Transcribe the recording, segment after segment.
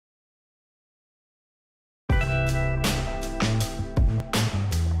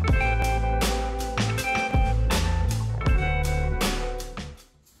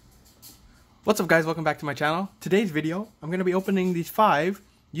What's up guys, welcome back to my channel. Today's video, I'm going to be opening these 5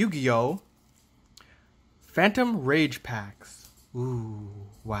 Yu-Gi-Oh! Phantom Rage packs. Ooh,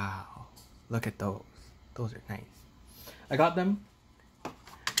 wow. Look at those. Those are nice. I got them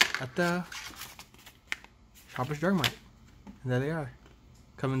at the Shoppers Drug Mart. And there they are.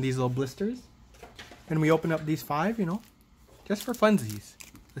 Come in these little blisters. And we open up these 5, you know, just for funsies.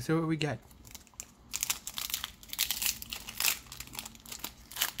 Let's see what we get.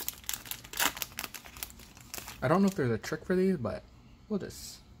 I don't know if there's a trick for these, but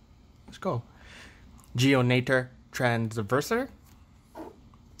let's go. Geonator Transverser,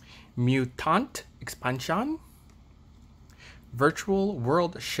 Mutant Expansion, Virtual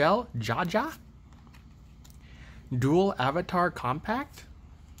World Shell Jaja, Dual Avatar Compact.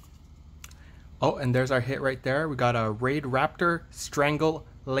 Oh, and there's our hit right there. We got a Raid Raptor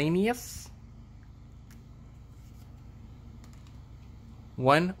Strangulanius.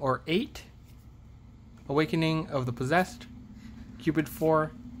 1 or 8. Awakening of the Possessed, Cupid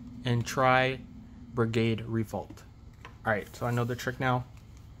 4, and Tri Brigade Revolt. Alright, so I know the trick now.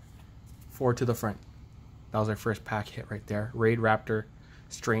 4 to the front. That was our first pack hit right there. Raid Raptor,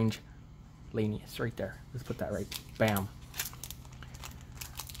 Strange Lanius, right there. Let's put that right. Bam.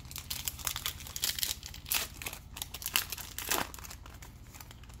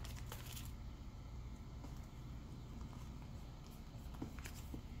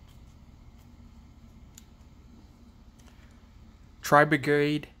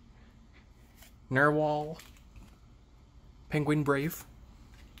 Tri-Brigade, Nerwal, Penguin Brave,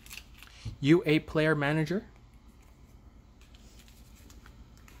 UA Player Manager,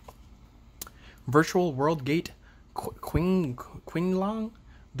 Virtual World Gate, Quinlong,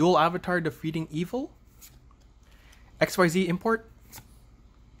 Dual Avatar Defeating Evil, XYZ Import,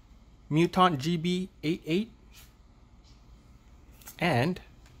 Mutant GB88, and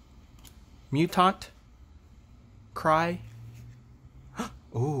Mutant Cry.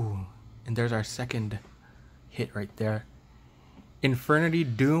 Ooh, and there's our second hit right there. Infernity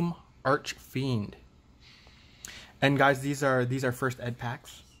Doom Archfiend. And guys, these are first ed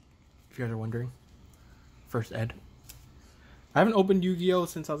packs, if you guys are wondering. First ed. I haven't opened Yu-Gi-Oh!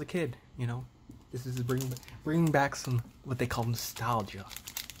 Since I was a kid, you know. This is bringing back some, what they call nostalgia.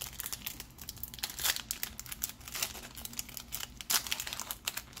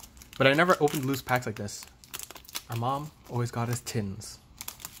 But I never opened loose packs like this. Our mom always got us tins.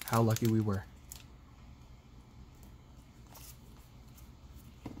 How lucky we were.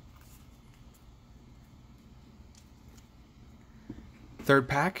 Third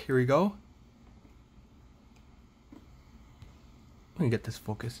pack, here we go. Let me get this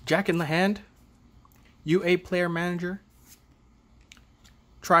focused. Jack in the Hand, UA Player Manager,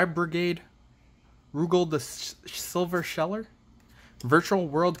 Tribe Brigade, Rugal the Silver Sheller, Virtual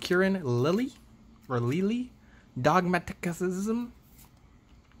World Kirin Lily, Dogmaticism,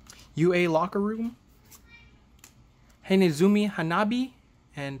 UA Locker Room, Hinezumi Hanabi,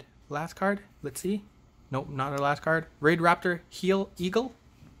 and last card, let's see. Nope, not our last card. Raid Raptor Heel Eagle,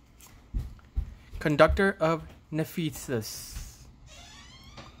 Conductor of Nephesis.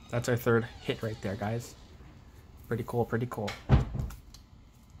 That's our third hit right there, guys. Pretty cool, pretty cool.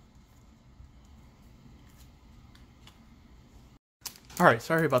 Alright,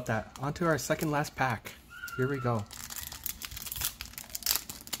 sorry about that. On to our second last pack. Here we go.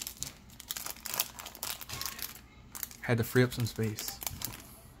 Had to free up some space.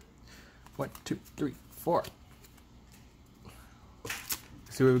 1, 2, 3, 4. Let's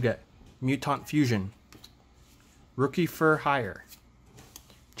see what we get. Mutant Fusion, Rookie Fur Hire,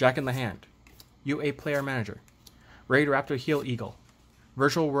 Jack in the Hand, UA Player Manager, Raid Raptor Heel Eagle,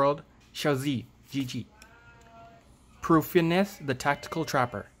 Virtual World Xiaozi GG, Proofiness the Tactical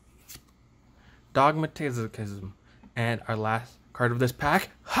Trapper, Dogmatism, and our last card of this pack.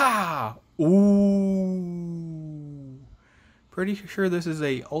 Ha! Ooh! Pretty sure this is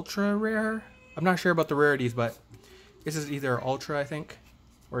a ultra rare. I'm not sure about the rarities, but this is either ultra, I think,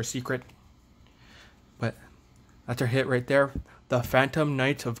 or a secret. But that's our hit right there. The Phantom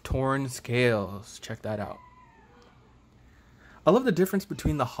Knights of Torn Scales. Check that out. I love the difference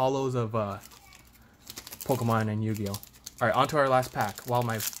between the hollows of Pokemon and Yu-Gi-Oh! Alright, on to our last pack. While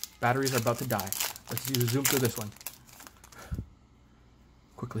my batteries are about to die. Let's zoom through this one.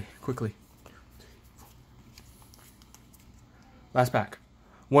 Quickly. Last pack.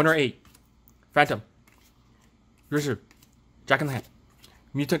 1 or 8. Phantom. Rizuru. Jack in the Hand.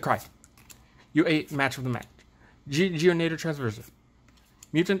 Mutant Cry. U8 Match of the Match. Geonator Transverser.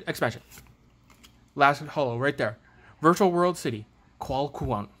 Mutant Expansion. Last hollow right there. Virtual World City. Qual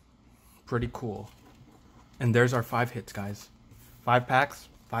Kuan. Pretty cool. And there's our 5 hits, guys. 5 packs,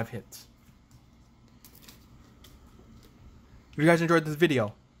 5 hits. If you guys enjoyed this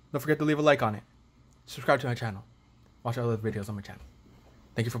video, don't forget to leave a like on it. Subscribe to my channel. Watch other videos on my channel.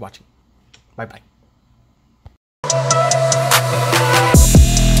 Thank you for watching. Bye bye.